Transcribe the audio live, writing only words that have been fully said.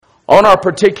On our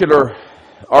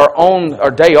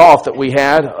day off that we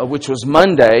had, which was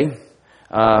Monday,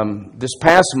 this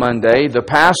past Monday, the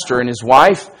pastor and his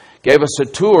wife gave us a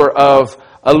tour of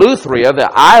Eleutheria, the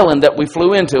island that we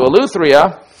flew into.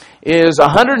 Eleutheria is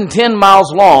 110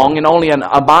 miles long and only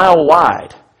a mile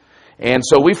wide. And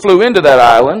so we flew into that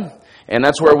island, and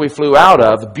that's where we flew out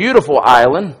of. A beautiful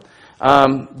island,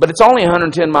 but it's only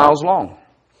 110 miles long.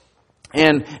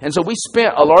 And so we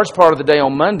spent a large part of the day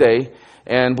on Monday,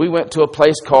 and we went to a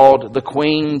place called the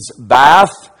Queen's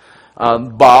Bath,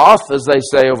 as they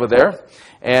say over there.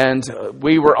 And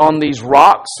we were on these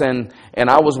rocks, and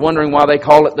I was wondering why they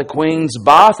call it the Queen's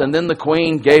Bath, and then the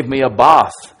Queen gave me a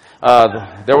bath.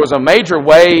 There was a major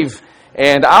wave,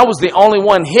 and I was the only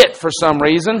one hit for some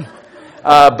reason,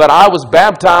 but I was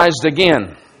baptized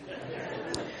again.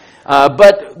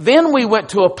 But then we went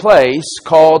to a place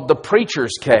called the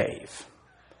Preacher's Cave.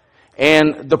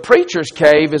 And the Preacher's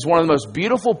Cave is one of the most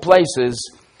beautiful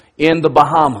places in the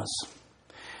Bahamas.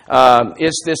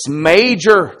 It's this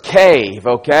major cave,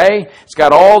 okay? It's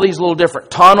got all these little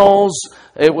different tunnels.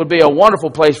 It would be a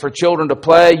wonderful place for children to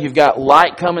play. You've got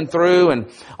light coming through and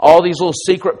all these little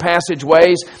secret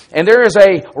passageways. And there is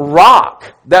a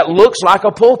rock that looks like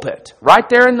a pulpit right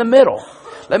there in the middle.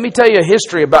 Let me tell you a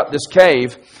history about this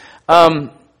cave.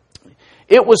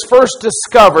 It was first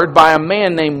discovered by a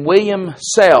man named William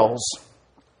Sells.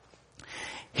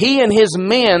 He and his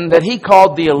men that he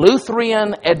called the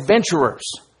Eleutherian Adventurers.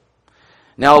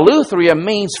 Now, Eleutheria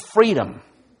means freedom.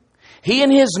 He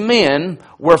and his men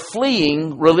were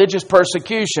fleeing religious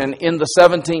persecution in the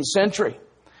 17th century.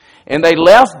 And they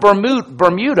left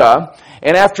Bermuda,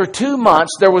 and after 2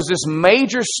 months, there was this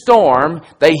major storm.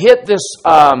 They hit this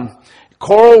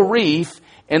coral reef,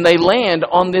 and they land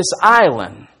on this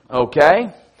island,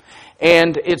 okay?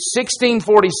 And it's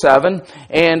 1647,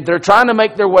 and they're trying to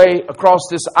make their way across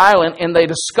this island, and they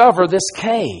discover this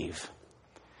cave.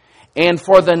 And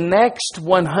for the next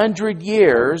 100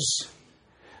 years,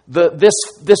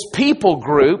 this people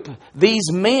group,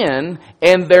 these men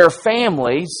and their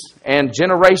families and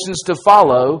generations to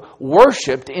follow,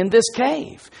 worshipped in this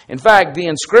cave. In fact, the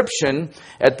inscription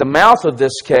at the mouth of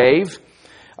this cave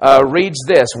reads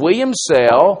this: William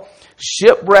Sell,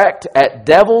 shipwrecked at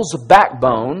Devil's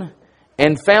Backbone,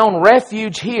 and found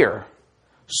refuge here.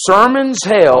 Sermons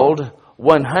held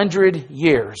 100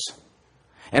 years.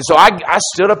 And so I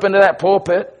stood up into that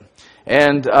pulpit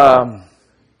and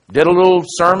did a little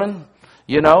sermon,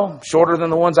 shorter than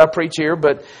the ones I preach here.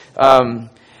 But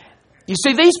you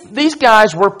see, these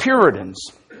guys were Puritans.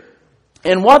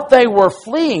 And what they were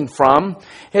fleeing from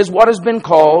is what has been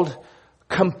called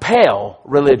compel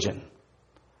religion.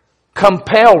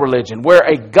 Compel religion, where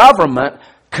a government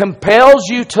compels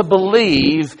you to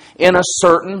believe in a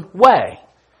certain way.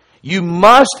 You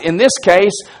must, in this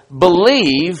case,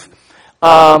 believe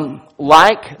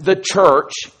like the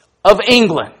Church of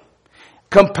England.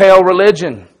 Compel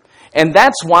religion. And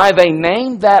that's why they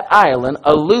named that island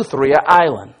Eleutheria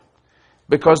Island.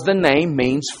 Because the name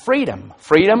means freedom.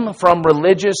 Freedom from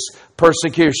religious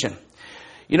persecution.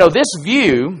 This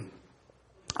view,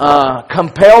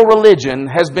 compel religion,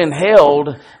 has been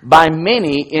held by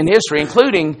many in history,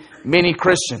 including many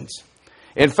Christians.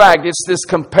 In fact, it's this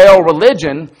compel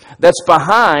religion that's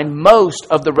behind most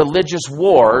of the religious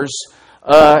wars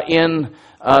in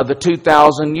the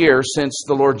 2,000 years since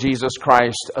the Lord Jesus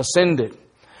Christ ascended.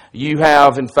 You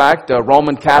have, in fact,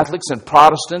 Roman Catholics and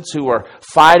Protestants who are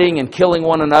fighting and killing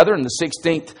one another in the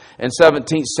 16th and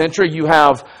 17th century. You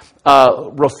have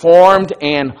Reformed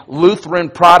and Lutheran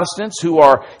Protestants who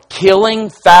are killing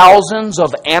thousands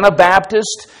of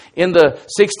Anabaptists in the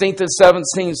 16th and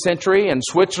 17th century in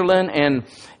Switzerland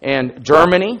and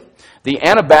Germany. The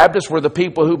Anabaptists were the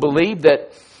people who believed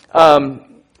that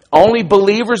only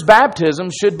believers' baptism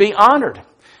should be honored.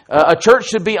 A church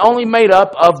should be only made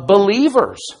up of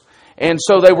believers. And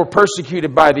so they were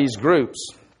persecuted by these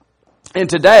groups. And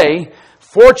today,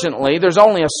 fortunately, there's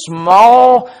only a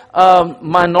small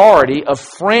minority of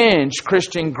fringe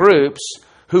Christian groups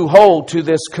who hold to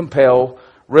this compel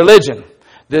religion.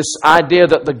 This idea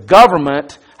that the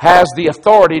government has the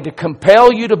authority to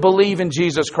compel you to believe in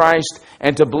Jesus Christ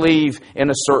and to believe in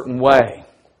a certain way.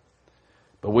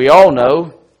 But we all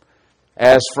know,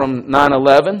 as from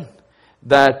 9/11,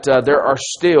 that there are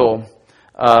still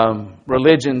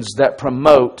religions that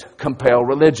promote compel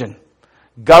religion.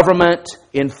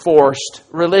 Government-enforced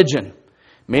religion.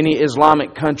 Many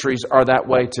Islamic countries are that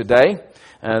way today.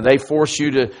 They force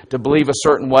you to believe a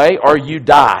certain way, or you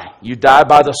die. You die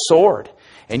by the sword.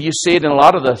 And you see it in a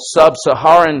lot of the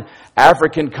sub-Saharan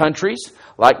African countries,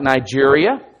 like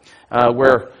Nigeria,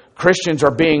 where Christians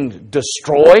are being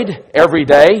destroyed every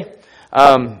day.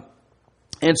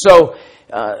 And so,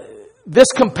 this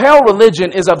compel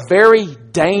religion is a very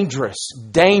dangerous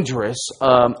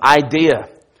idea.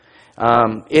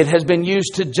 It has been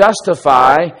used to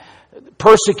justify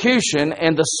persecution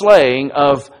and the slaying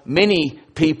of many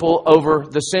people over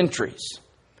the centuries.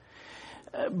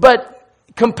 But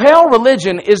compel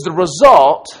religion is the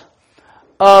result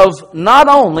of not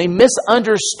only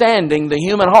misunderstanding the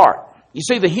human heart. You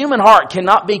see, the human heart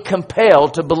cannot be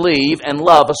compelled to believe and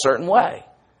love a certain way.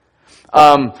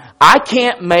 I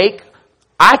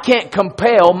can't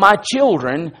compel my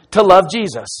children to love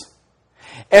Jesus.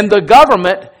 And the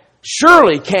government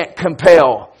surely can't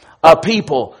compel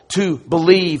people to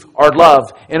believe or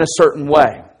love in a certain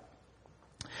way.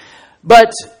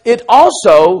 But it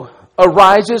also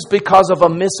arises because of a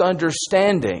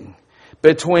misunderstanding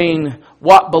between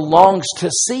what belongs to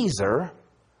Caesar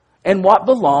and what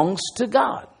belongs to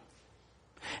God.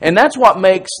 And that's what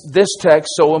makes this text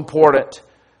so important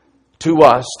to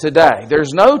us today.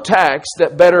 There's no text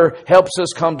that better helps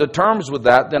us come to terms with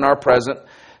that than our present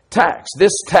text.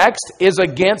 This text is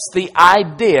against the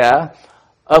idea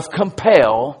of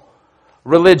compel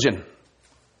religion.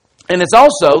 And it's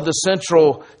also the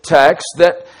central text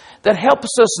that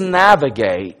helps us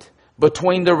navigate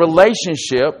between the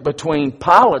relationship between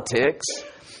politics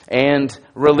and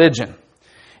religion.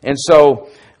 And so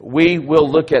we will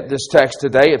look at this text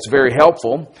today. It's very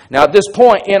helpful. Now, at this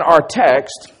point in our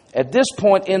text, at this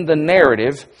point in the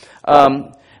narrative,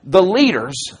 the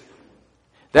leaders,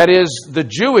 that is, the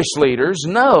Jewish leaders,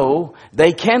 know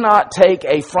they cannot take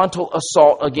a frontal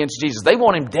assault against Jesus. They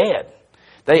want him dead.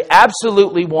 They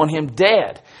absolutely want him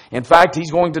dead. In fact,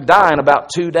 he's going to die in about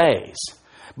 2 days.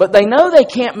 But they know they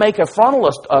can't make a frontal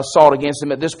assault against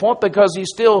him at this point because he's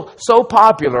still so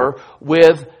popular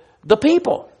with the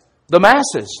people, the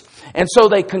masses. And so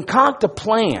they concoct a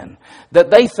plan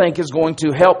that they think is going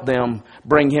to help them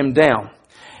bring him down.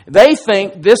 They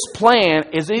think this plan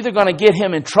is either going to get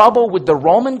him in trouble with the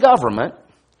Roman government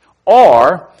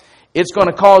or it's going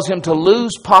to cause him to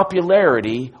lose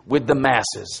popularity with the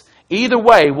masses. Either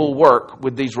way will work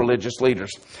with these religious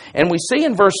leaders. And we see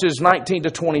in verses 19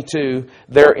 to 22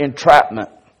 their entrapment,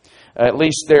 at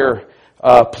least their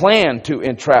plan to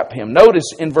entrap him.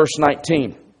 Notice in verse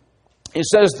 19, it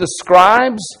says, "The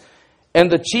scribes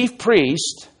and the chief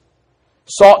priest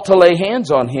sought to lay hands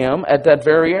on him at that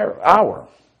very hour.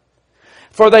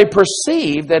 For they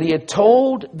perceived that he had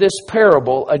told this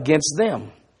parable against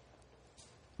them.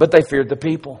 But they feared the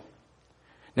people."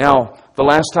 Now, the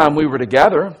last time we were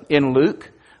together in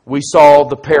Luke, we saw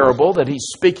the parable that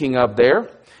he's speaking of there.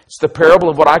 It's the parable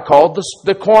of what I call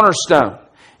the cornerstone.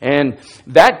 And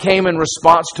that came in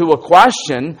response to a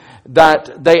question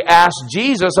that they asked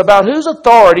Jesus about whose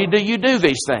authority do you do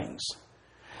these things?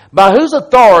 By whose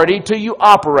authority do you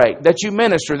operate, that you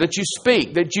minister, that you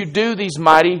speak, that you do these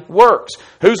mighty works?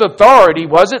 Whose authority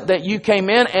was it that you came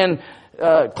in and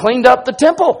cleaned up the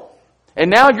temple? And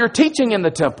now you're teaching in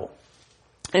the temple.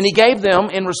 And he gave them,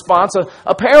 in response,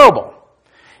 a parable.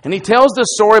 And he tells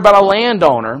this story about a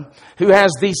landowner who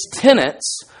has these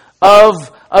tenants of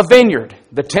a vineyard.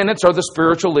 The tenants are the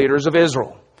spiritual leaders of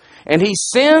Israel. And he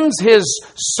sends his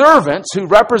servants, who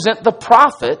represent the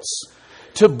prophets,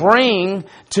 to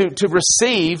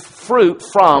receive fruit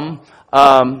from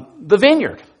the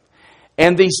vineyard.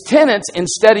 And these tenants,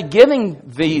 instead of giving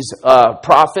these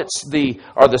prophets, the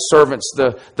servants,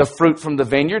 the fruit from the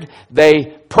vineyard,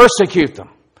 they persecute them.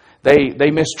 They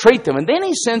mistreat them. And then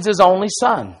he sends his only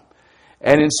son.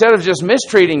 And instead of just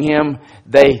mistreating him,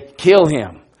 they kill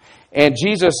him. And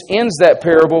Jesus ends that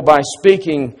parable by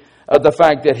speaking of the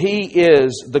fact that he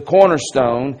is the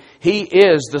cornerstone. He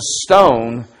is the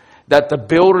stone that the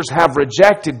builders have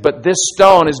rejected. But this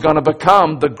stone is going to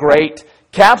become the great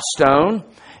capstone.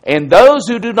 And those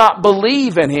who do not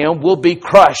believe in him will be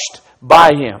crushed by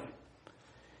him.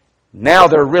 Now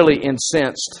they're really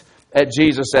incensed at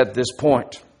Jesus at this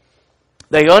point.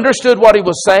 They understood what he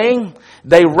was saying.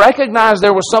 They recognized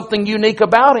there was something unique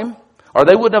about him, or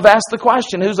they wouldn't have asked the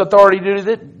question, whose authority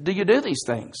do you do these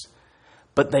things?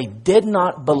 But they did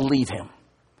not believe him.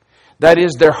 That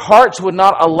is, their hearts would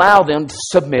not allow them to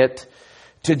submit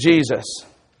to Jesus.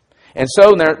 And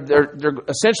so they're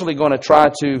essentially going to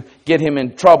try to get him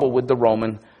in trouble with the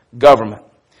Roman government.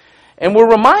 And we're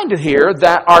reminded here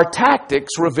that our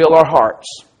tactics reveal our hearts.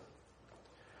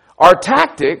 Our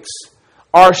tactics,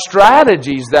 our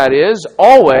strategies, that is,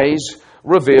 always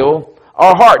reveal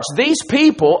our hearts. These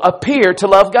people appear to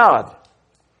love God.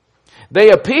 They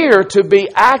appear to be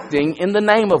acting in the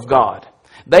name of God.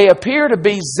 They appear to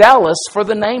be zealous for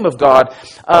the name of God.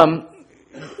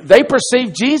 they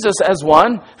perceive Jesus as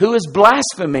one who is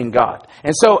blaspheming God.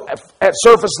 And so at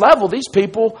surface level, these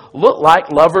people look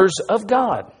like lovers of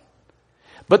God.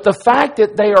 But the fact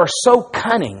that they are so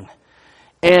cunning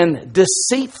and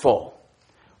deceitful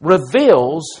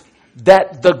reveals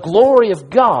that the glory of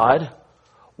God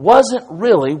wasn't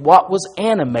really what was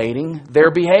animating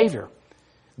their behavior.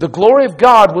 The glory of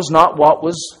God was not what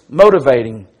was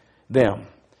motivating them.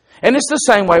 And it's the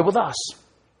same way with us.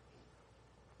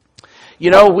 You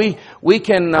know, we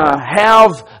can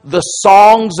have the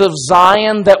songs of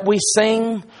Zion that we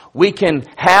sing. We can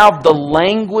have the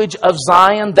language of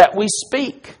Zion that we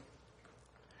speak.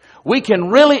 We can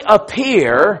really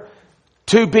appear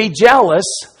to be jealous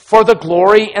for the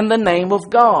glory and the name of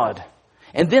God.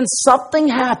 And then something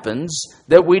happens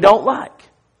that we don't like.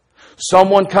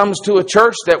 Someone comes to a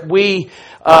church that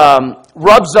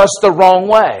rubs us the wrong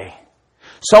way.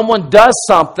 Someone does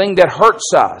something that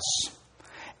hurts us.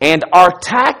 And our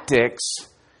tactics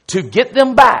to get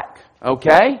them back,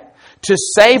 okay, to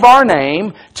save our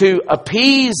name, to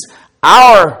appease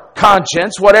our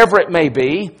conscience, whatever it may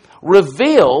be,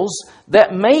 reveals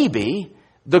that maybe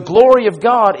the glory of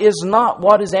God is not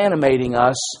what is animating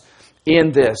us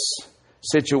in this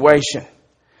situation.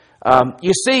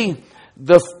 You see,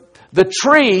 the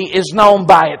tree is known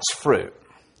by its fruit.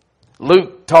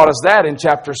 Luke taught us that in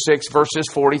chapter 6, verses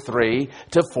 43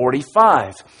 to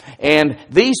 45. And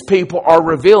these people are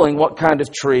revealing what kind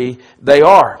of tree they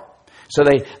are. So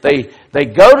they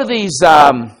go to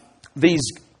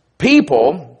these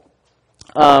people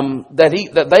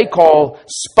that they call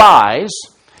spies,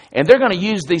 and they're going to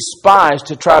use these spies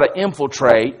to try to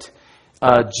infiltrate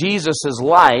Jesus'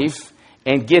 life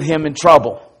and get him in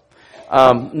trouble.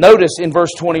 Notice in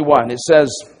verse 21, it says,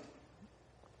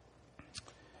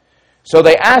 "So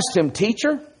they asked him,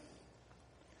 'Teacher,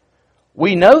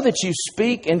 we know that you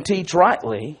speak and teach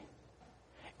rightly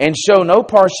and show no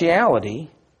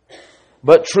partiality,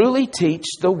 but truly teach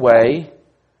the way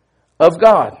of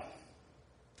God.'"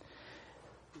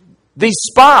 These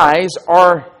spies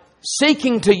are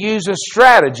seeking to use a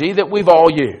strategy that we've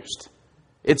all used.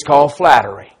 It's called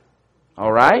flattery.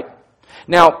 All right?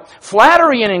 Now,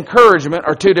 flattery and encouragement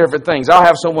are two different things. I'll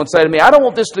have someone say to me, "I don't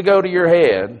want this to go to your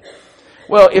head."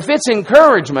 Well, if it's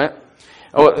encouragement,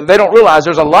 they don't realize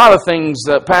there's a lot of things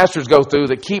that pastors go through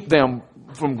that keep them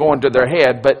from going to their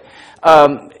head. But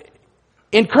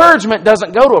encouragement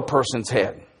doesn't go to a person's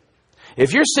head.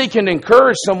 If you're seeking to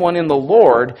encourage someone in the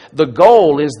Lord, the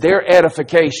goal is their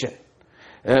edification.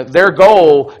 The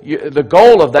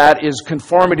goal of that is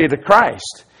conformity to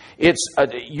Christ.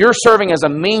 You're serving as a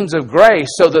means of grace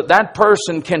so that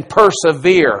person can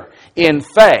persevere in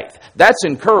faith. That's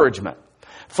encouragement.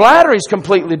 Flattery is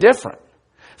completely different.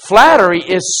 Flattery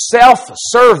is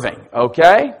self-serving,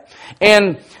 okay?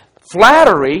 And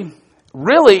flattery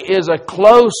really is a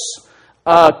close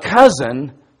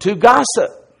cousin to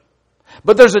gossip.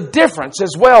 But there's a difference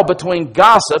as well between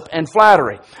gossip and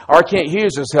flattery. R. Kent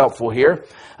Hughes is helpful here.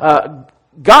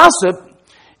 Gossip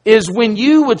is when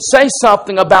you would say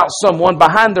something about someone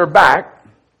behind their back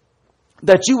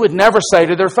that you would never say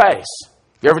to their face.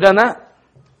 You ever done that?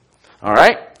 All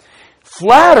right.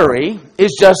 Flattery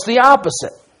is just the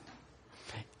opposite.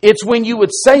 It's when you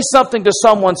would say something to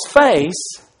someone's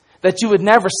face that you would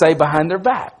never say behind their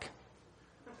back.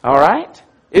 All right?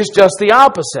 It's just the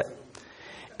opposite.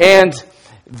 And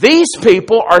these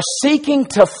people are seeking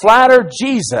to flatter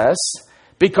Jesus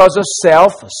because of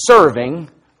self-serving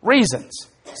reasons.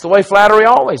 It's the way flattery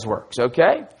always works,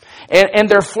 okay? And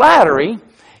their flattery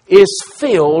is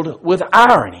filled with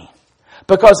irony.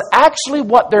 Because actually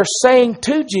what they're saying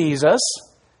to Jesus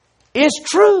is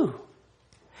true.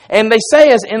 And they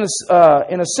say, as in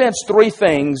a sense, three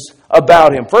things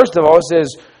about him. First of all, it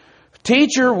says,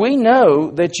 "Teacher, we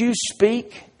know that you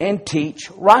speak and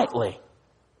teach rightly."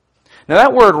 Now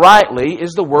that word rightly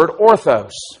is the word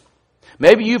orthos.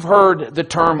 Maybe you've heard the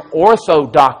term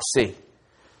orthodoxy.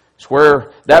 It's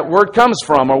where that word comes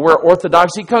from, or where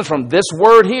orthodoxy comes from. This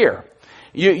word here.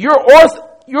 You're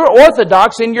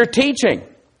orthodox in your teaching.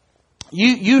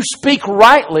 You speak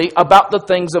rightly about the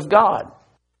things of God.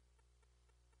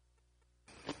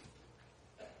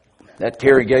 That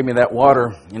Kerry gave me that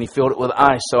water, and he filled it with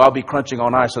ice, so I'll be crunching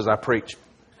on ice as I preach.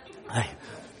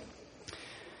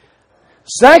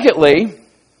 Secondly,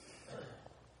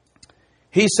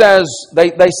 he says,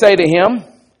 they say to him,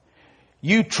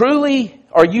 "You truly,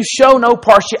 or you show no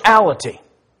partiality."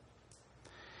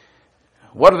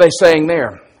 What are they saying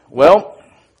there? Well,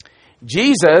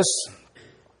 Jesus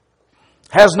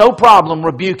has no problem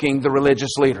rebuking the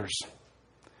religious leaders.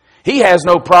 He has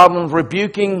no problem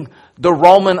rebuking the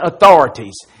Roman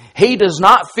authorities. He does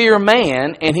not fear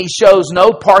man, and he shows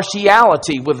no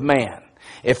partiality with man.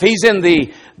 If he's in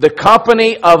the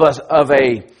company of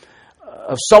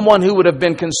someone who would have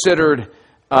been considered,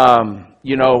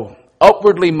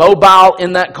 upwardly mobile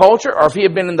in that culture, or if he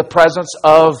had been in the presence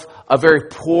of a very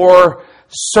poor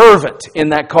servant in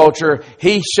that culture,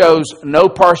 he shows no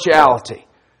partiality.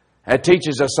 That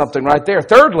teaches us something right there.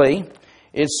 Thirdly,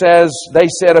 it says, they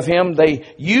said of him,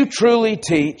 you truly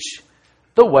teach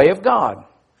the way of God.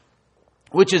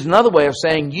 Which is another way of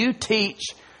saying you teach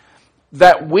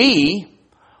that we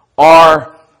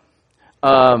are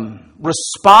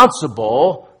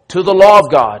responsible to the law of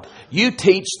God. You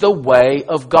teach the way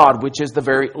of God, which is the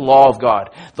very law of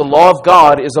God. The law of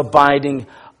God is abiding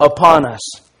upon us.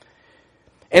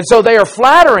 And so they are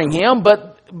flattering him,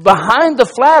 but behind the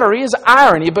flattery is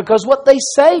irony, because what they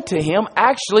say to him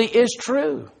actually is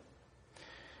true.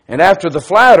 And after the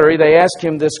flattery, they ask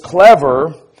him this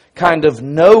clever kind of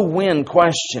no-win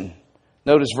question.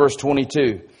 Notice verse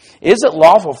 22. Is it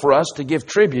lawful for us to give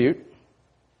tribute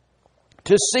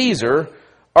to Caesar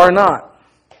or not?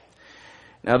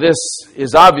 Now this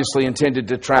is obviously intended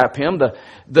to trap him.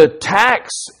 The tax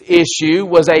issue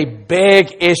was a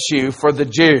big issue for the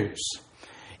Jews.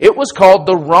 It was called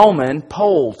the Roman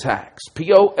poll tax,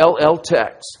 P-O-L-L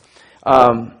tax.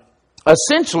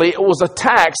 Essentially, it was a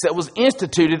tax that was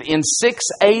instituted in 6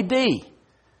 A.D.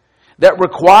 that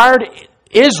required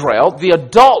Israel, the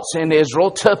adults in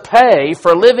Israel, to pay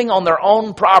for living on their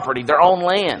own property, their own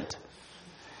land.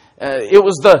 It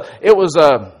was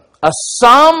a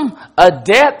sum, a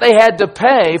debt they had to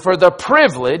pay for the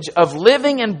privilege of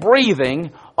living and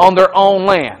breathing on their own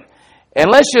land. And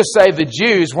let's just say the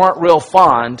Jews weren't real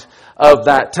fond of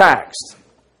that tax.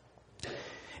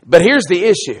 But here's the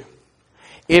issue.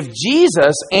 If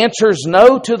Jesus answers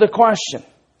no to the question,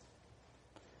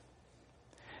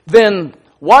 then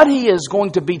what he is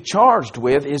going to be charged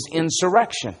with is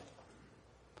insurrection.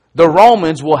 The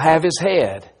Romans will have his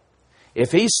head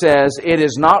if he says it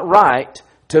is not right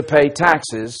to pay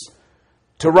taxes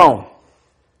to Rome.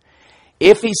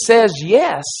 If he says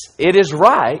yes, it is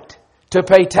right to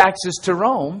pay taxes to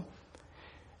Rome,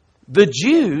 the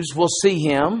Jews will see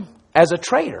him as a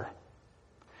traitor.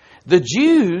 The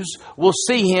Jews will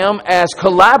see him as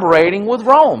collaborating with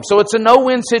Rome. So it's a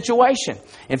no-win situation.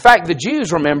 In fact, the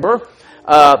Jews, remember,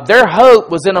 their hope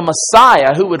was in a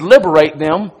Messiah who would liberate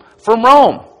them from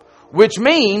Rome, which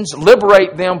means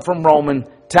liberate them from Roman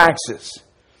taxes.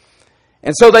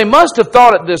 And so they must have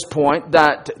thought at this point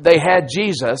that they had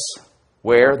Jesus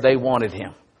where they wanted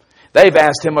him. They've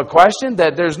asked him a question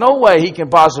that there's no way he can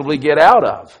possibly get out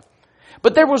of.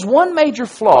 But there was one major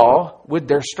flaw with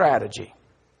their strategy.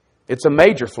 It's a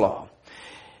major flaw.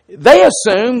 They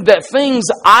assumed that things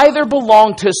either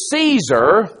belong to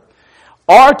Caesar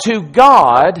or to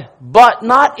God, but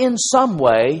not in some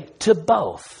way to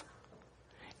both.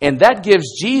 And that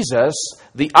gives Jesus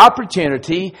the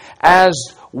opportunity as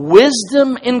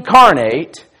wisdom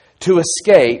incarnate to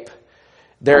escape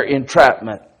their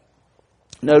entrapment.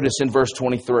 Notice in verse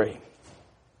 23.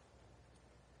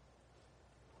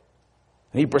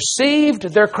 He perceived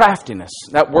their craftiness.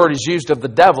 That word is used of the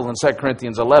devil in 2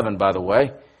 Corinthians 11, by the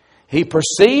way. He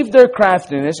perceived their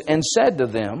craftiness and said to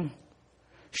them,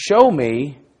 show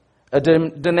me a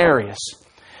denarius.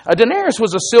 A denarius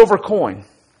was a silver coin.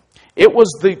 It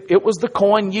was the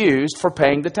coin used for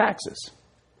paying the taxes.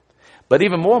 But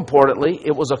even more importantly,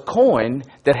 it was a coin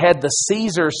that had the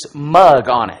Caesar's mug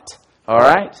on it. All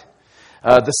right?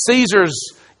 The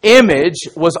Caesar's image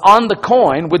was on the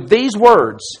coin with these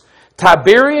words,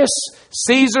 Tiberius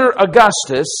Caesar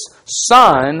Augustus,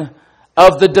 son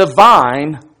of the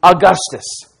divine Augustus.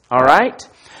 All right?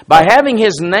 By having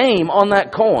his name on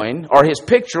that coin, or his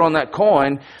picture on that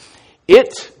coin,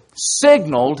 it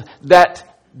signaled that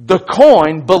the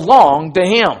coin belonged to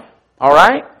him. All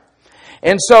right?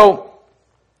 And so,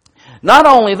 not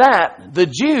only that, the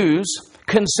Jews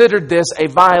considered this a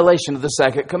violation of the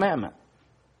second commandment.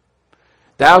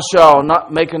 Thou shalt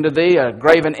not make unto thee a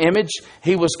graven image.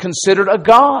 He was considered a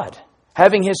god,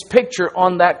 having his picture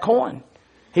on that coin.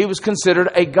 He was considered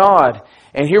a god.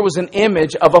 And here was an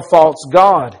image of a false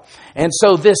god. And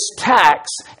so this tax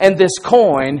and this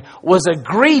coin was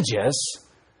egregious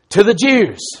to the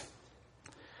Jews.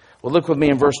 Well, look with me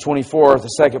in verse 24, the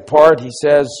second part. He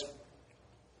says,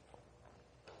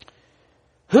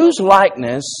 whose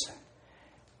likeness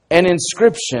and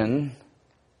inscription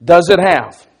does it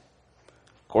have?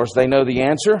 Of course, they know the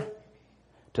answer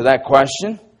to that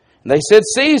question. And they said,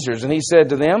 Caesar's. And he said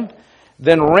to them,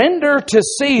 then render to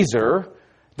Caesar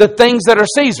the things that are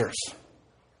Caesar's,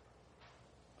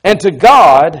 and to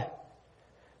God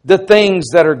the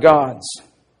things that are God's.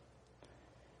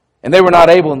 And they were not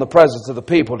able in the presence of the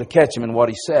people to catch him in what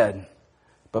he said.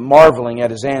 But marveling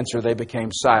at his answer, they became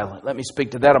silent. Let me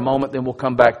speak to that a moment, then we'll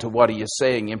come back to what he is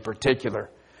saying in particular.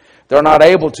 They're not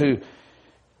able to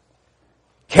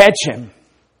catch him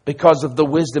because of the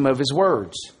wisdom of his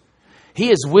words. He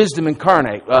is wisdom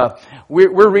incarnate.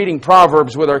 We're reading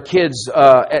Proverbs with our kids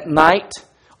at night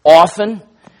often.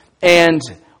 And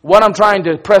what I'm trying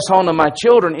to press home to my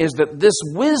children is that this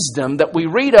wisdom that we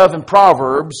read of in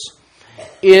Proverbs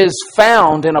is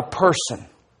found in a person.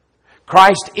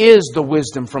 Christ is the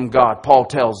wisdom from God, Paul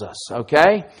tells us,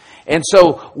 okay? And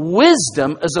so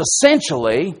wisdom is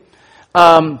essentially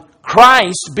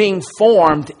Christ being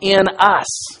formed in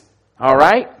us, all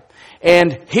right?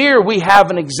 And here we have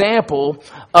an example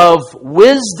of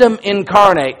wisdom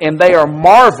incarnate, and they are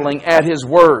marveling at his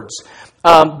words.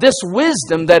 This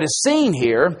wisdom that is seen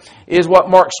here is what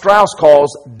Mark Strauss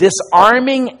calls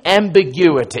disarming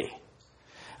ambiguity.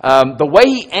 The way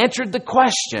he answered the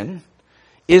question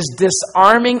is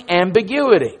disarming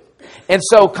ambiguity. And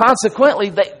so consequently,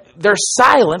 they're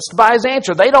silenced by his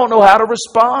answer. They don't know how to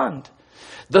respond.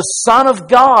 The Son of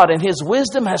God and his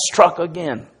wisdom has struck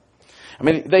again. I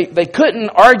mean, they couldn't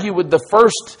argue with the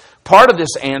first part of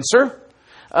this answer.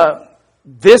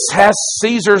 This has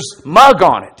Caesar's mug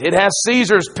on it. It has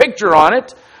Caesar's picture on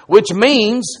it, which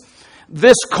means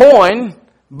this coin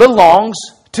belongs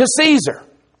to Caesar.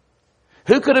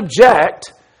 Who could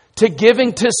object to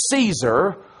giving to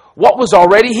Caesar what was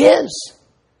already his?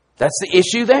 That's the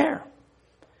issue there.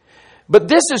 But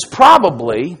this is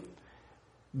probably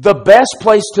the best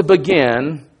place to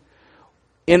begin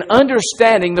in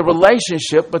understanding the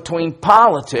relationship between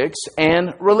politics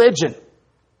and religion.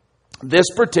 This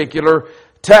particular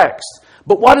text.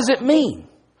 But what does it mean?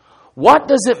 What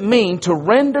does it mean to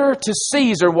render to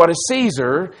Caesar what is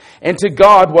Caesar and to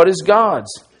God what is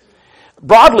God's?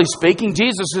 Broadly speaking,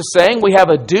 Jesus is saying we have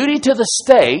a duty to the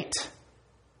state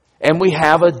and we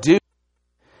have a duty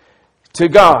to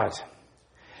God.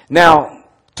 Now,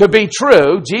 to be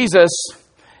true, Jesus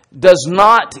does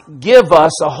not give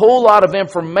us a whole lot of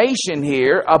information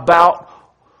here about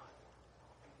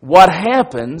what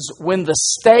happens when the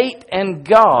state and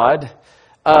God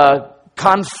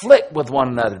conflict with one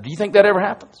another. Do you think that ever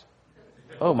happens?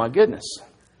 Oh my goodness.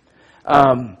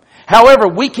 However,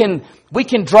 we can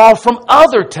draw from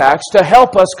other texts to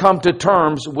help us come to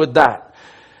terms with that.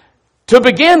 To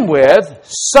begin with,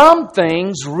 some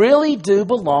things really do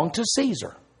belong to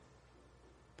Caesar.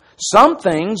 Some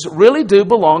things really do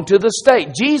belong to the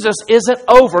state. Jesus isn't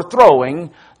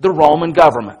overthrowing the Roman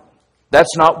government.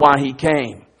 That's not why he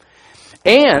came.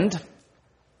 And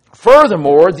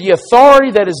furthermore, the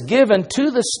authority that is given to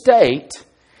the state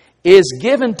is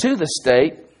given to the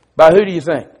state by who do you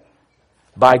think?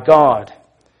 By God.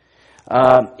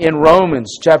 In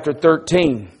Romans chapter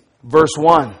 13, verse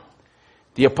 1,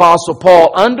 the Apostle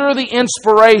Paul, under the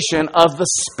inspiration of the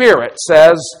Spirit,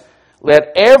 says,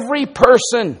 "Let every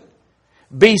person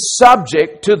be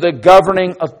subject to the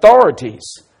governing authorities,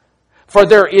 for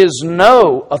there is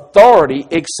no authority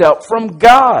except from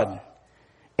God.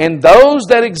 And those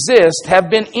that exist have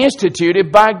been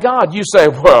instituted by God." You say,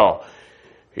 well,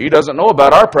 he doesn't know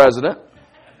about our president.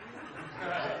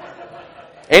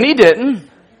 And he didn't.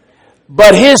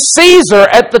 But his Caesar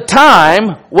at the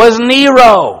time was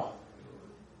Nero.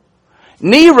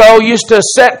 Nero used to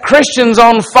set Christians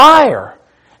on fire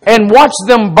and watch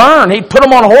them burn. He'd put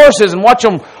them on horses and watch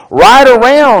them ride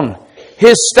around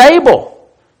his stable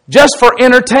just for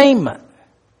entertainment.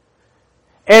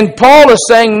 And Paul is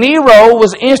saying Nero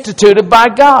was instituted by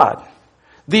God.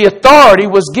 The authority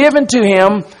was given to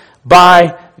him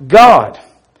by God.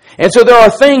 And so there are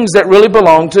things that really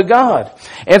belong to God.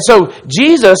 And so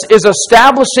Jesus is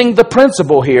establishing the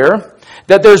principle here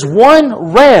that there's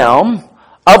one realm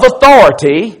of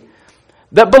authority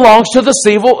that belongs to the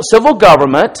civil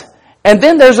government, and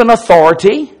then there's an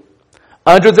authority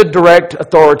under the direct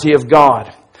authority of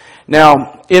God.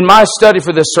 Now, in my study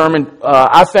for this sermon,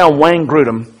 I found Wayne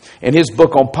Grudem in his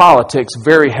book on politics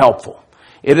very helpful.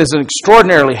 It is an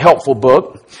extraordinarily helpful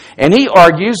book, and he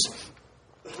argues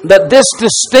that this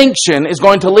distinction is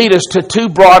going to lead us to two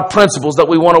broad principles that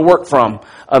we want to work from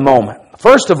a moment.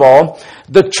 First of all,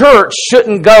 the church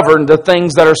shouldn't govern the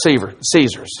things that are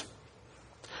Caesar's.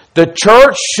 The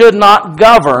church should not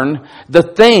govern the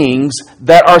things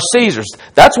that are Caesar's.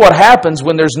 That's what happens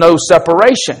when there's no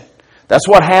separation. That's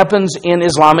what happens in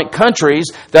Islamic countries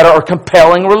that are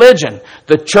compelling religion.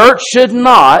 The church should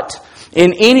not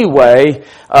in any way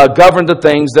govern the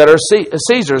things that are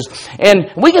Caesar's.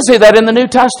 And we can see that in the New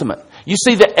Testament. You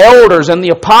see the elders and the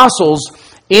apostles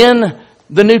in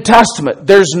the New Testament.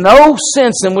 There's no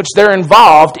sense in which they're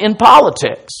involved in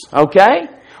politics. Okay?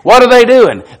 What are they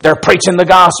doing? They're preaching the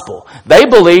gospel. They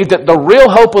believe that the real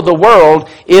hope of the world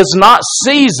is not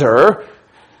Caesar.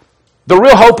 The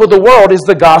real hope of the world is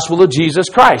the gospel of Jesus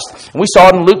Christ. And we saw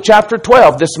it in Luke chapter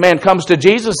 12. This man comes to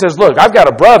Jesus and says, look, I've got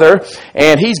a brother,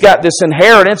 and he's got this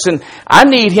inheritance, and I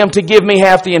need him to give me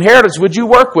half the inheritance. Would you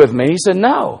work with me? He said,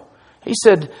 no. He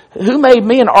said, who made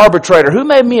me an arbitrator? Who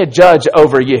made me a judge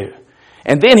over you?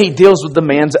 And then he deals with the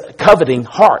man's coveting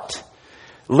heart.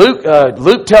 Luke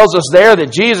tells us there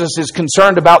that Jesus is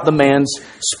concerned about the man's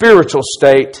spiritual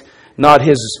state, not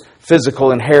his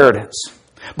physical inheritance.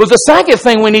 But the second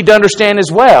thing we need to understand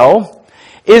as well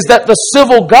is that the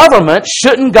civil government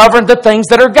shouldn't govern the things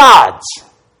that are God's.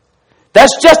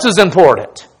 That's just as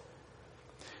important.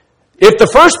 If the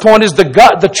first point is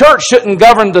the church shouldn't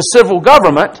govern the civil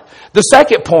government, the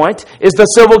second point is the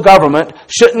civil government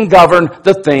shouldn't govern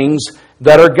the things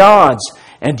that are God's.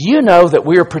 And do you know that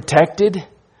we are protected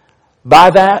by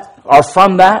that or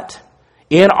from that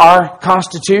in our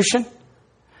Constitution?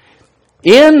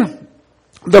 In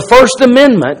the First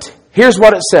Amendment, here's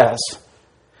what it says.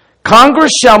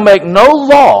 Congress shall make no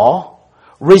law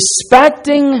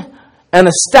respecting an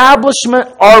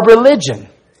establishment or religion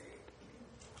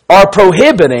or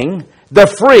prohibiting the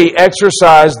free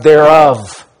exercise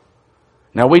thereof.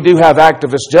 Now, we do have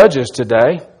activist judges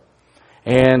today,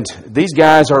 and these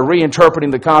guys are reinterpreting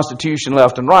the Constitution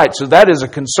left and right, so that is a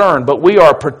concern. But we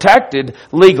are protected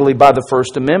legally by the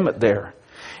First Amendment there.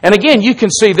 And again, you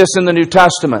can see this in the New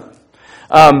Testament.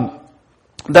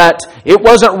 That it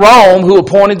wasn't Rome who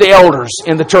appointed the elders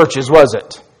in the churches, was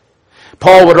it?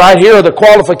 Paul would write, here are the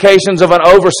qualifications of an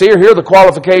overseer, here are the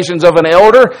qualifications of an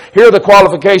elder, here are the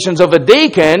qualifications of a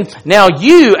deacon. Now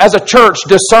you, as a church,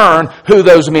 discern who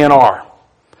those men are.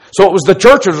 So it was the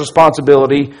church's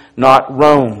responsibility, not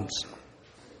Rome's.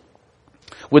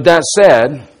 With that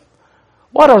said,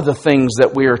 what are the things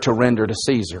that we are to render to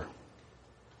Caesar?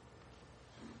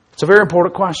 It's a very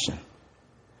important question.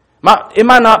 It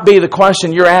might not be the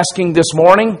question you're asking this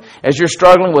morning as you're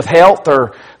struggling with health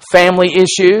or family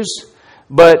issues,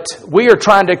 but we are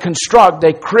trying to construct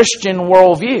a Christian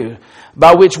worldview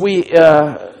by which we,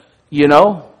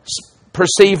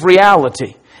 perceive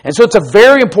reality. And so it's a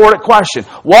very important question.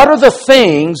 What are the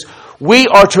things we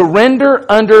are to render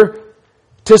under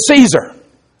to Caesar?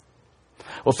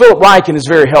 Well, Philip Ryken is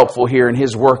very helpful here in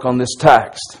his work on this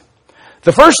text.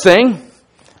 The first thing,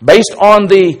 based on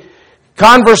the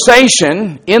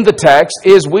conversation in the text,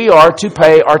 is we are to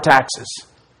pay our taxes.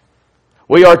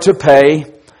 We are to pay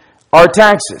our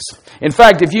taxes. In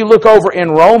fact, if you look over in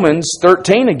Romans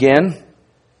 13 again,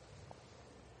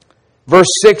 verse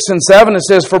 6 and 7, it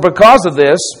says, for because of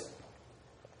this,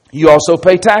 you also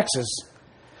pay taxes.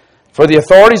 For the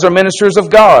authorities are ministers of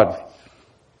God,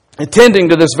 attending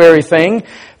to this very thing.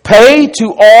 Pay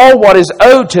to all what is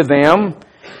owed to them,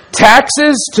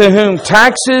 taxes to whom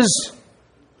taxes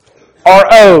are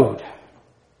owed.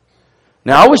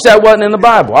 Now, I wish that wasn't in the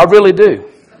Bible. I really do.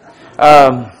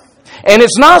 And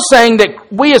it's not saying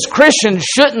that we as Christians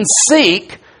shouldn't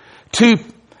seek to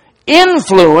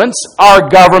influence our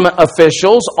government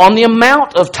officials on the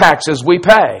amount of taxes we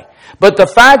pay. But the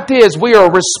fact is, we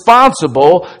are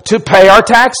responsible to pay our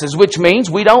taxes, which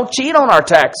means we don't cheat on our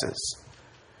taxes.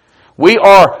 We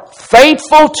are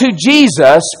faithful to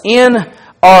Jesus in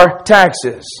our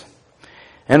taxes.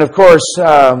 And of course,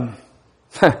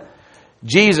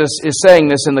 Jesus is saying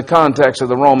this in the context of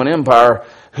the Roman Empire,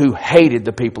 who hated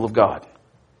the people of God.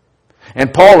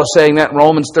 And Paul is saying that in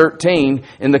Romans 13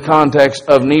 in the context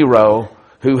of Nero,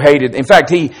 who hated. In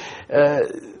fact,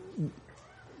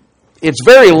 it's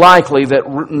very likely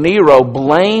that Nero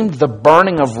blamed the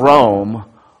burning of Rome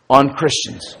on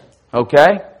Christians.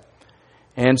 Okay?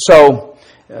 And so,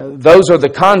 those are the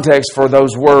context for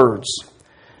those words.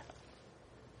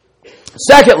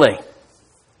 Secondly,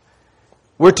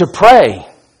 we're to pray.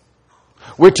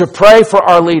 We're to pray for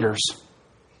our leaders.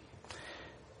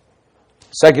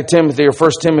 2 Timothy or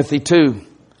 1 Timothy 2.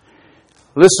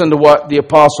 Listen to what the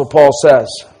Apostle Paul says.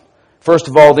 First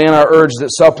of all, then I urge that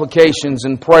supplications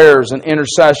and prayers and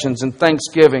intercessions and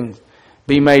thanksgiving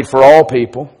be made for all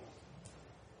people,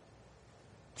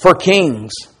 for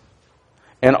kings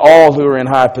and all who are in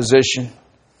high position,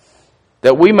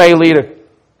 that we may lead a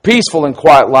peaceful and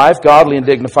quiet life, godly and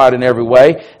dignified in every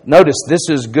way. Notice, this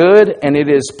is good and it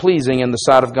is pleasing in the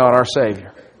sight of God our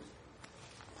Savior.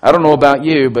 I don't know about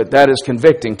you, but that is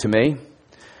convicting to me.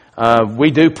 We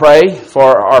do pray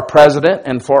for our president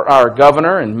and for our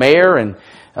governor and mayor and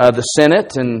the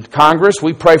Senate and Congress.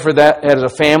 We pray for that as a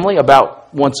family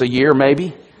about once a year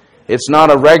maybe. It's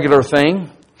not a regular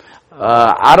thing.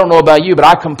 I don't know about you, but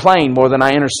I complain more than I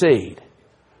intercede.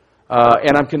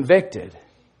 And I'm convicted.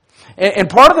 And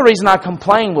part of the reason I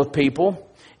complain with people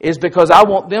is because I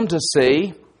want them to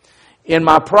see in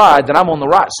my pride that I'm on the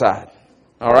right side.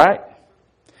 All right?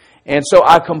 And so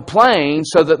I complain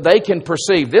so that they can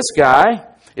perceive this guy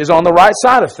is on the right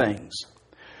side of things.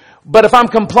 But if I'm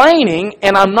complaining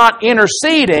and I'm not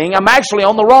interceding, I'm actually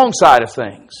on the wrong side of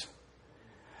things.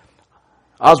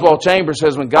 Oswald Chambers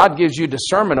says, when God gives you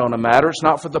discernment on a matter, it's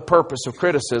not for the purpose of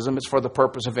criticism, it's for the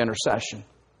purpose of intercession.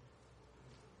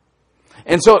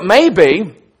 And so it may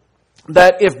be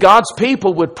that if God's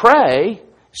people would pray,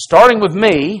 starting with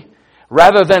me,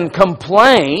 rather than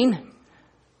complain,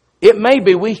 it may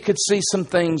be we could see some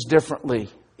things differently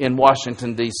in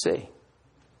Washington, D.C.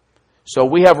 So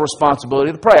we have a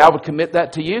responsibility to pray. I would commit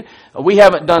that to you. We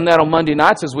haven't done that on Monday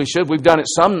nights as we should. We've done it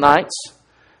some nights.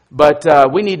 But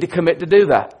we need to commit to do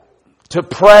that. To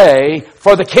pray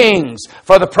for the kings,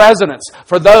 for the presidents,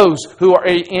 for those who are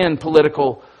in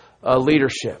political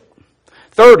leadership.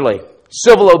 Thirdly,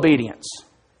 civil obedience.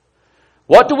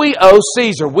 What do we owe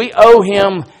Caesar? We owe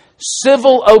him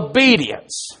civil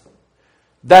obedience.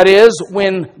 That is,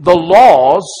 when the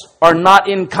laws are not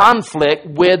in conflict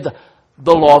with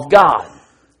the law of God.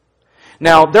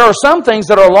 Now, there are some things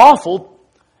that are lawful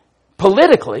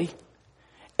politically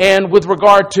and with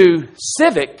regard to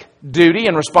civic duty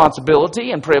and responsibility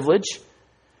and privilege,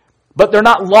 but they're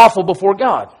not lawful before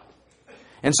God.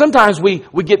 And sometimes we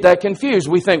get that confused.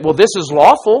 We think, well, this is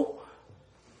lawful.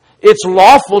 It's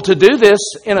lawful to do this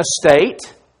in a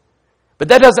state, but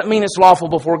that doesn't mean it's lawful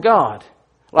before God.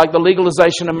 Like the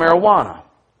legalization of marijuana,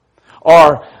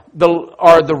 or the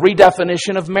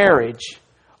redefinition of marriage,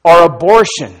 or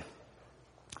abortion.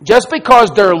 Just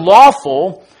because they're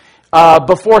lawful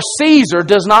before Caesar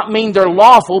does not mean they're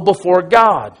lawful before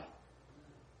God.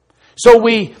 So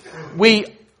we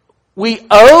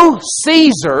owe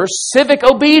Caesar civic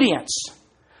obedience.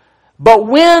 But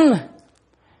when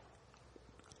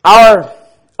our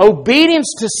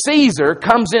obedience to Caesar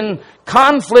comes in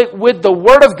conflict with the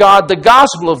Word of God, the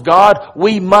gospel of God,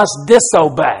 we must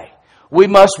disobey. We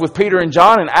must, with Peter and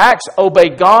John in Acts, obey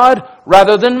God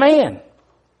rather than man.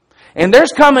 And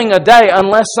there's coming a day,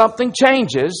 unless something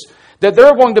changes, that there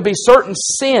are going to be certain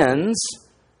sins,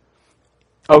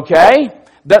 okay,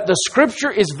 that the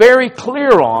Scripture is very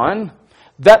clear on,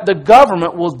 that the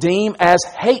government will deem as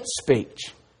hate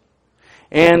speech.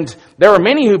 And there are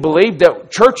many who believe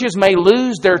that churches may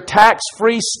lose their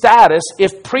tax-free status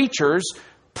if preachers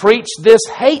preach this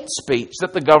hate speech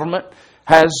that the government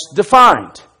has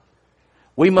defined.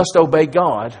 We must obey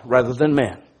God rather than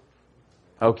men.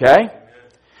 Okay?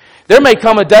 There may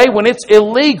come a day when it's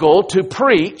illegal to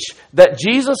preach that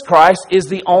Jesus Christ is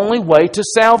the only way to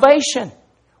salvation.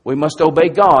 We must obey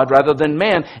God rather than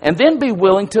men, and then be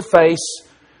willing to face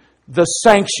the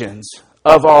sanctions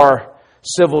of our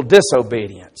civil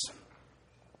disobedience.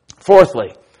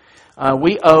 Fourthly,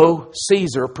 we owe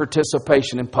Caesar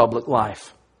participation in public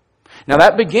life. Now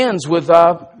that begins with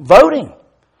voting.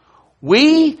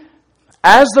 We,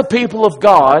 as the people of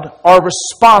God, are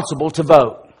responsible to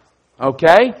vote.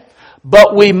 Okay?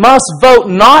 But we must vote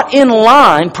not in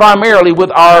line primarily with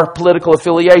our political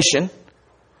affiliation,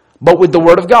 but with the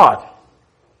Word of God.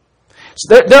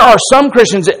 So there are some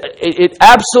Christians, it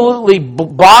absolutely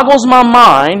boggles my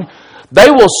mind. They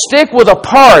will stick with a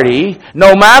party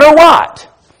no matter what.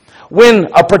 When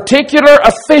a particular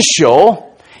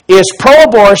official is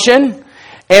pro-abortion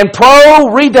and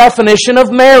pro-redefinition of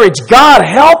marriage. God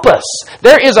help us.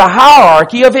 There is a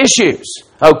hierarchy of issues.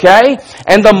 Okay?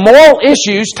 And the moral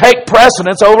issues take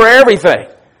precedence over everything.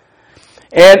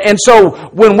 And so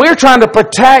when we're trying to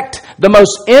protect the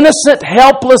most innocent,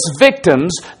 helpless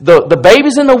victims, the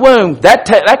babies in the womb,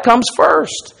 that comes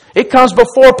first. It comes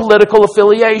before political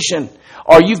affiliation.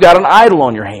 Or you've got an idol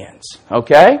on your hands.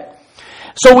 Okay?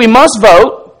 So we must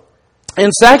vote.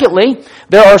 And secondly,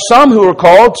 there are some who are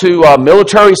called to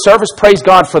military service. Praise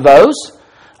God for those.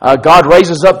 God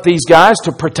raises up these guys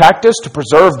to protect us, to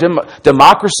preserve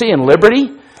democracy and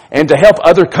liberty, and to help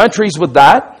other countries with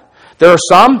that. There are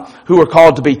some who are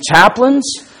called to be chaplains,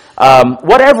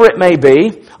 whatever it may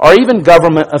be, or even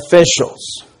government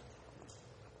officials.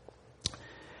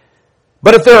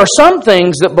 But if there are some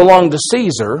things that belong to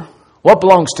Caesar, what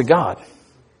belongs to God?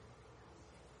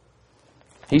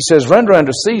 He says, render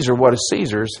unto Caesar what is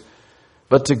Caesar's,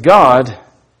 but to God,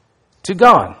 to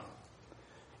God.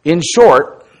 In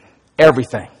short,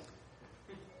 everything,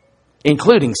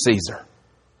 including Caesar.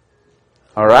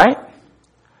 All right?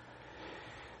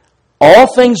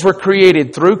 All things were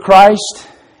created through Christ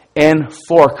and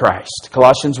for Christ.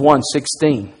 Colossians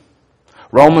 1:16.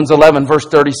 Romans 11, verse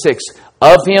 36.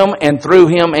 Of Him and through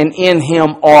Him and in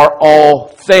Him are all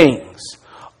things.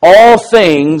 all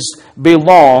things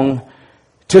belong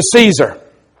to Caesar.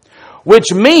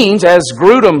 Which means, as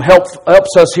Grudem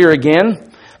helps us here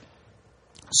again,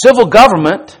 civil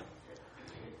government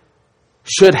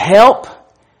should help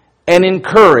and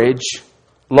encourage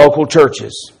local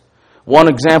churches. One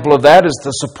example of that is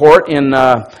the support in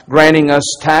granting us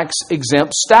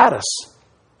tax-exempt status.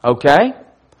 Okay?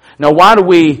 Now, why do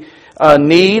we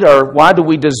need, or why do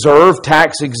we deserve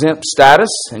tax-exempt status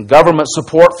and government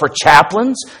support for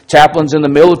chaplains in the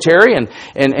military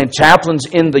and chaplains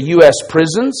in the U.S.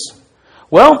 prisons?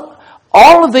 Well,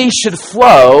 all of these should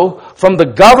flow from the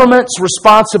government's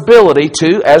responsibility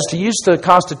to, as to use the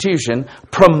Constitution,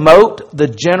 promote the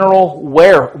general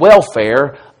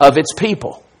welfare of its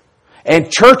people.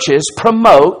 And churches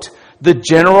promote the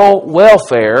general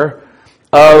welfare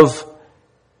of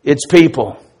its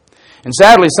people. And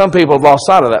sadly, some people have lost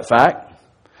sight of that fact,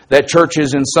 that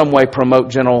churches in some way promote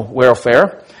general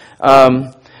welfare.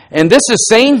 And this is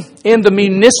seen in the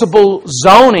municipal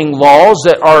zoning laws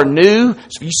that are new.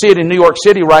 You see it in New York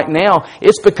City right now.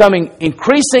 It's becoming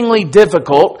increasingly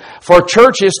difficult for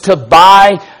churches to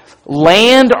buy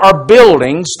land or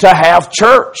buildings to have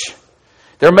church.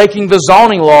 They're making the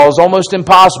zoning laws almost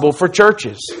impossible for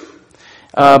churches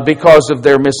because of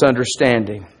their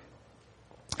misunderstanding.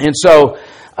 And so,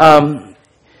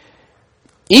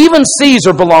 even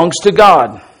Caesar belongs to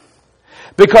God.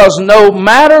 Because no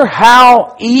matter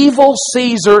how evil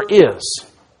Caesar is,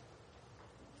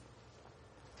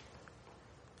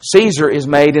 Caesar is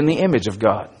made in the image of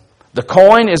God. The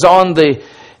coin is the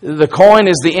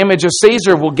image of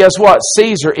Caesar. Well, guess what?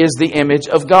 Caesar is the image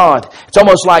of God. It's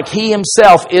almost like he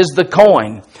himself is the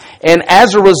coin. And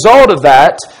as a result of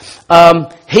that,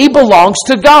 he belongs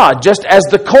to God, just as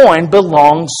the coin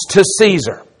belongs to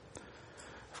Caesar.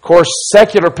 Of course,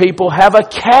 secular people have a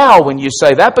cow when you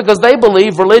say that, because they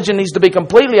believe religion needs to be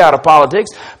completely out of politics,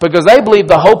 because they believe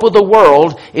the hope of the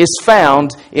world is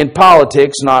found in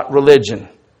politics, not religion.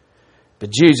 But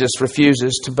Jesus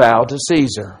refuses to bow to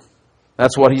Caesar.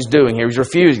 That's what he's doing here. He's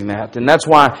refusing that. And that's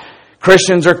why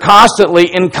Christians are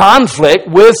constantly in conflict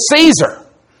with Caesar.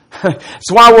 That's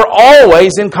why we're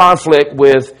always in conflict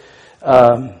with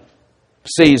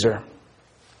Caesar.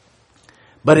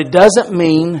 But it doesn't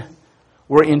mean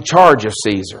we're in charge of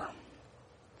Caesar.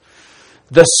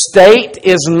 The state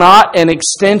is not an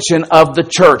extension of the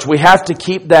church. We have to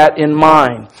keep that in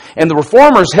mind. And the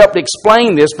Reformers helped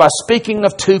explain this by speaking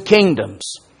of two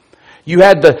kingdoms. You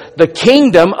had the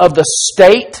kingdom of the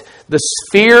state, the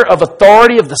sphere of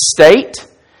authority of the state,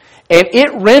 and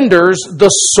it renders the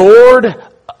sword,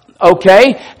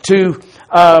 to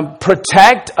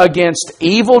protect against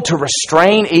evil, to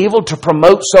restrain evil, to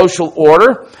promote social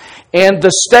order. And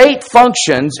the state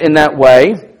functions in that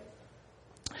way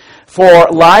for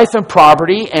life and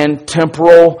property and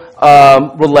temporal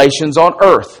relations on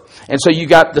earth. And so you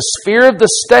got the sphere of the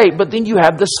state, but then you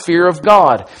have the sphere of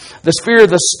God. The sphere of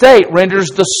the state renders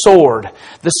the sword.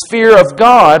 The sphere of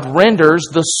God renders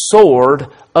the sword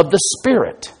of the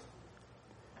Spirit.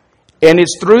 And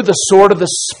it's through the sword of the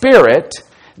Spirit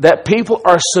that people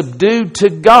are subdued to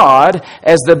God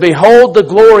as they behold the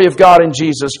glory of God in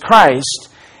Jesus Christ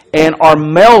and are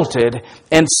melted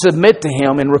and submit to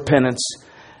Him in repentance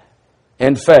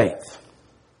and faith.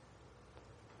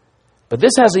 But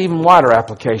this has an even wider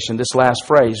application, this last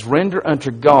phrase, render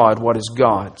unto God what is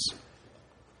God's.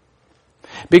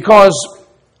 Because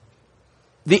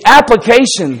the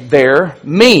application there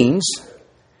means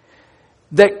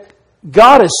that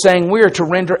God is saying we are to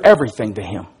render everything to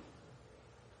Him,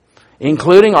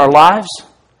 including our lives,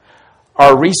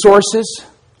 our resources,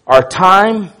 our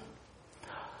time,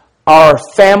 our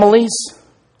families.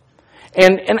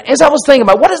 And as I was thinking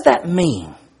about, what does that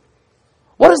mean?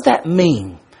 What does that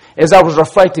mean? As I was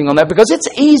reflecting on that, because it's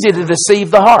easy to deceive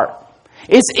the heart.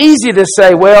 It's easy to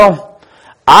say, well,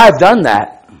 I've done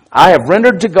that. I have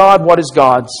rendered to God what is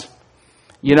God's.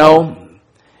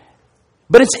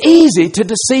 But it's easy to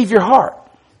deceive your heart.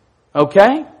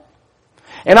 Okay?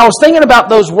 And I was thinking about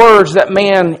those words that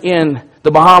man in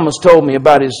the Bahamas told me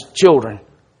about his children.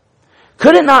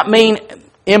 Could it not mean,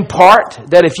 in part,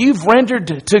 that if you've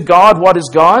rendered to God what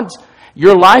is God's,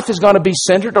 your life is going to be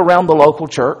centered around the local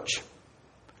church?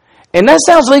 And that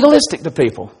sounds legalistic to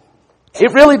people.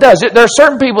 It really does. There are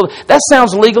certain people that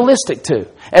sounds legalistic to.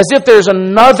 As if there's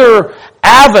another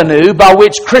avenue by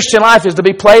which Christian life is to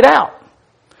be played out.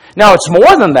 Now, it's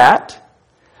more than that,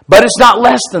 but it's not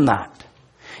less than that.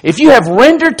 If you have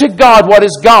rendered to God what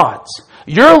is God's,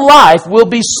 your life will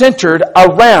be centered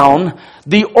around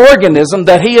the organism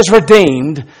that He has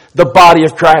redeemed, the body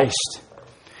of Christ.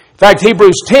 In fact,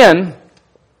 Hebrews 10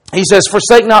 He says,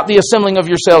 forsake not the assembling of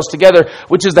yourselves together,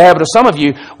 which is the habit of some of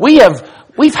you.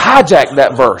 We've hijacked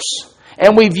that verse,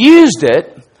 and we've used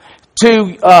it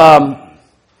to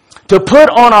put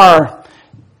on our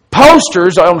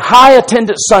posters on High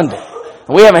Attendance Sunday.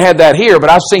 We haven't had that here, but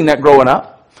I've seen that growing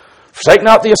up. Forsake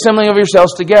not the assembling of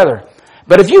yourselves together.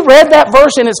 But if you read that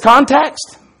verse in its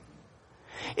context,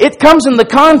 it comes in the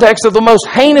context of the most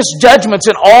heinous judgments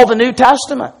in all the New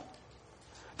Testament.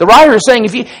 The writer is saying,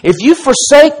 if you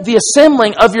forsake the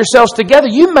assembling of yourselves together,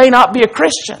 you may not be a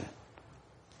Christian.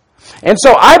 And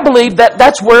so I believe that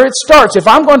that's where it starts. If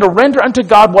I'm going to render unto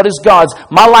God what is God's,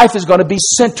 my life is going to be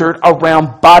centered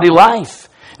around body life.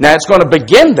 Now, it's going to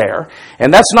begin there,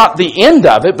 and that's not the end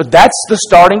of it, but that's the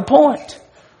starting point.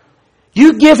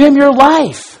 You give Him your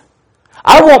life.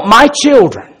 I want my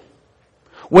children,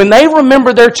 when they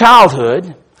remember their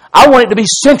childhood, I want it to be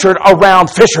centered around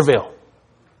Fisherville.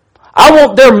 I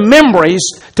want their memories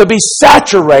to be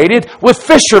saturated with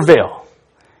Fisherville.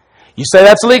 You say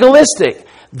that's legalistic.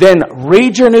 Then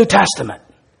read your New Testament.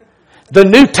 The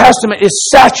New Testament is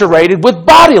saturated with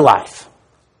body life.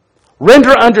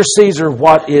 Render unto Caesar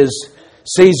what is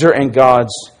Caesar, and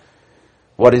God's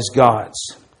what is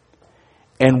God's.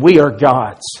 And we are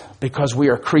God's because we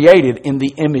are created in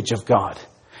the image of God.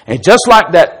 And just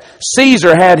like that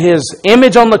Caesar had his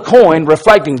image on the coin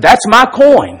reflecting, that's my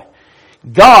coin,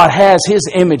 God has His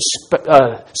image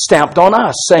stamped on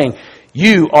us saying,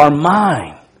 you are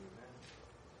mine.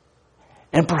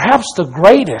 And perhaps the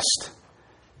greatest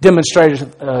demonstration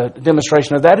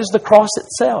of that is the cross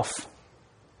itself.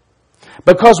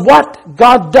 Because what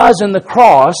God does in the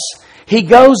cross, He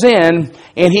goes in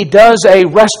and He does a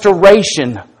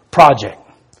restoration project.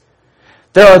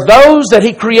 There are those that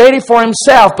He created for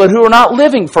Himself, but who are not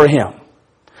living for Him.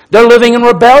 They're living in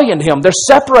rebellion to Him. They're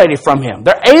separated from Him.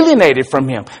 They're alienated from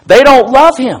Him. They don't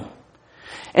love Him.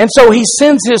 And so He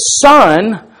sends His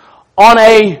Son on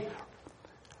a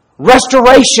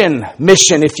restoration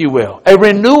mission, if you will, a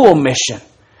renewal mission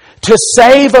to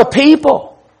save a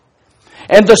people.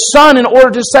 And the Son, in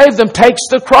order to save them, takes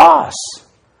the cross.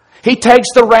 He takes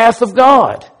the wrath of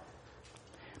God.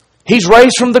 He's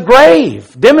raised from the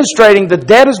grave, demonstrating the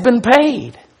debt has been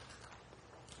paid.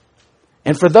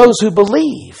 And for those who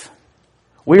believe,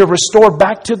 we are restored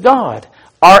back to God.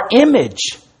 Our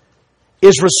image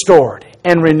is restored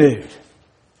and renewed.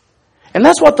 And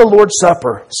that's what the Lord's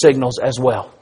Supper signals as well.